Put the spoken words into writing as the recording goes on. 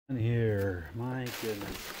Here, my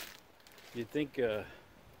goodness. You'd think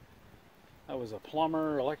I was a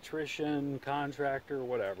plumber, electrician, contractor,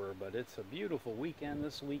 whatever, but it's a beautiful weekend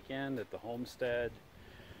this weekend at the homestead,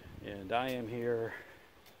 and I am here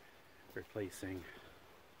replacing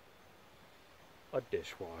a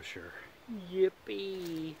dishwasher.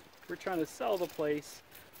 Yippee! We're trying to sell the place,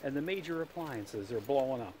 and the major appliances are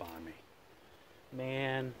blowing up on me.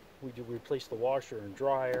 Man, we replaced the washer and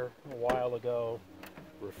dryer a while ago.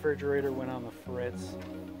 Refrigerator went on the fritz,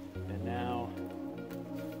 and now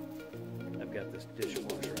I've got this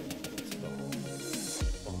dishwasher I need to install.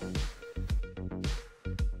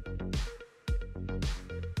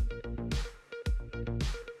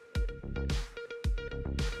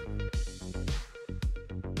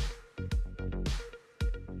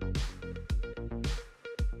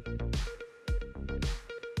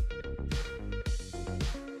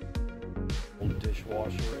 Old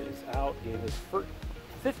dishwasher is out. Gave us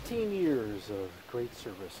 15 years of great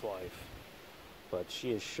service life, but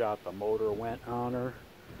she has shot. The motor went on her,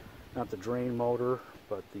 not the drain motor,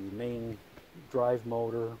 but the main drive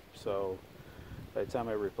motor, so by the time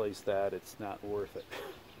I replace that, it's not worth it,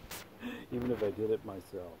 even if I did it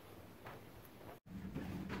myself.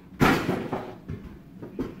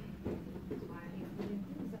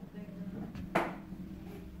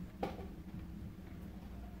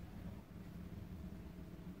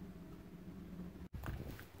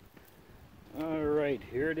 Alright,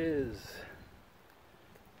 here it is.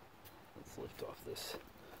 Let's lift off this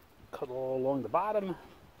cuddle along the bottom.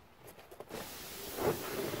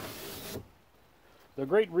 The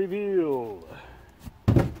great reveal.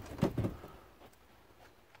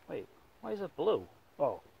 Wait, why is it blue?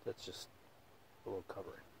 Oh, that's just a little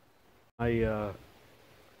covering. My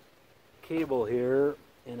cable here,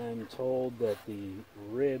 and I'm told that the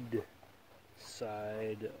ribbed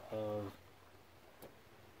side of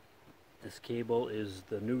this cable is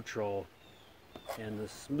the neutral and the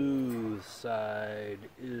smooth side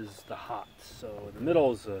is the hot. So in the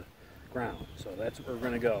middle is the ground. So that's where we're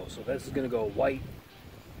going to go. So this is going to go white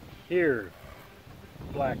here,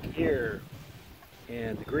 black here,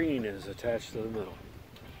 and the green is attached to the middle.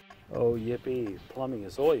 Oh yippee, plumbing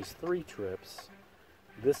is always 3 trips.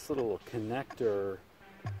 This little connector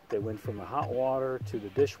that went from the hot water to the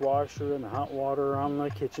dishwasher and the hot water on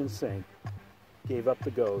the kitchen sink gave up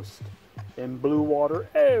the ghost and blew water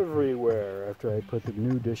everywhere after I put the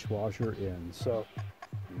new dishwasher in. So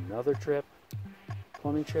another trip.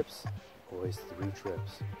 Plumbing trips, always 3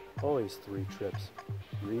 trips. Always 3 trips.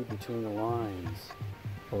 Read between the lines.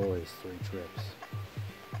 Always 3 trips.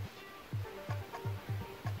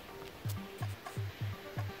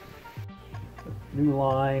 New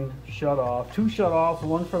line, shut off. 2 shut offs,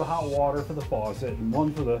 1 for the hot water for the faucet and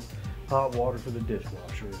 1 for the hot water for the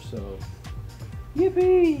dishwasher. So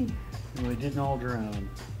yippee! And we didn't all drown.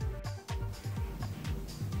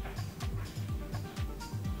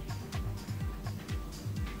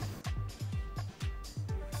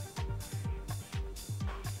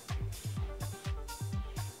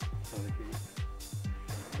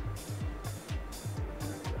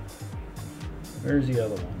 There's the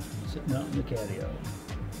other one, sitting out in the catio.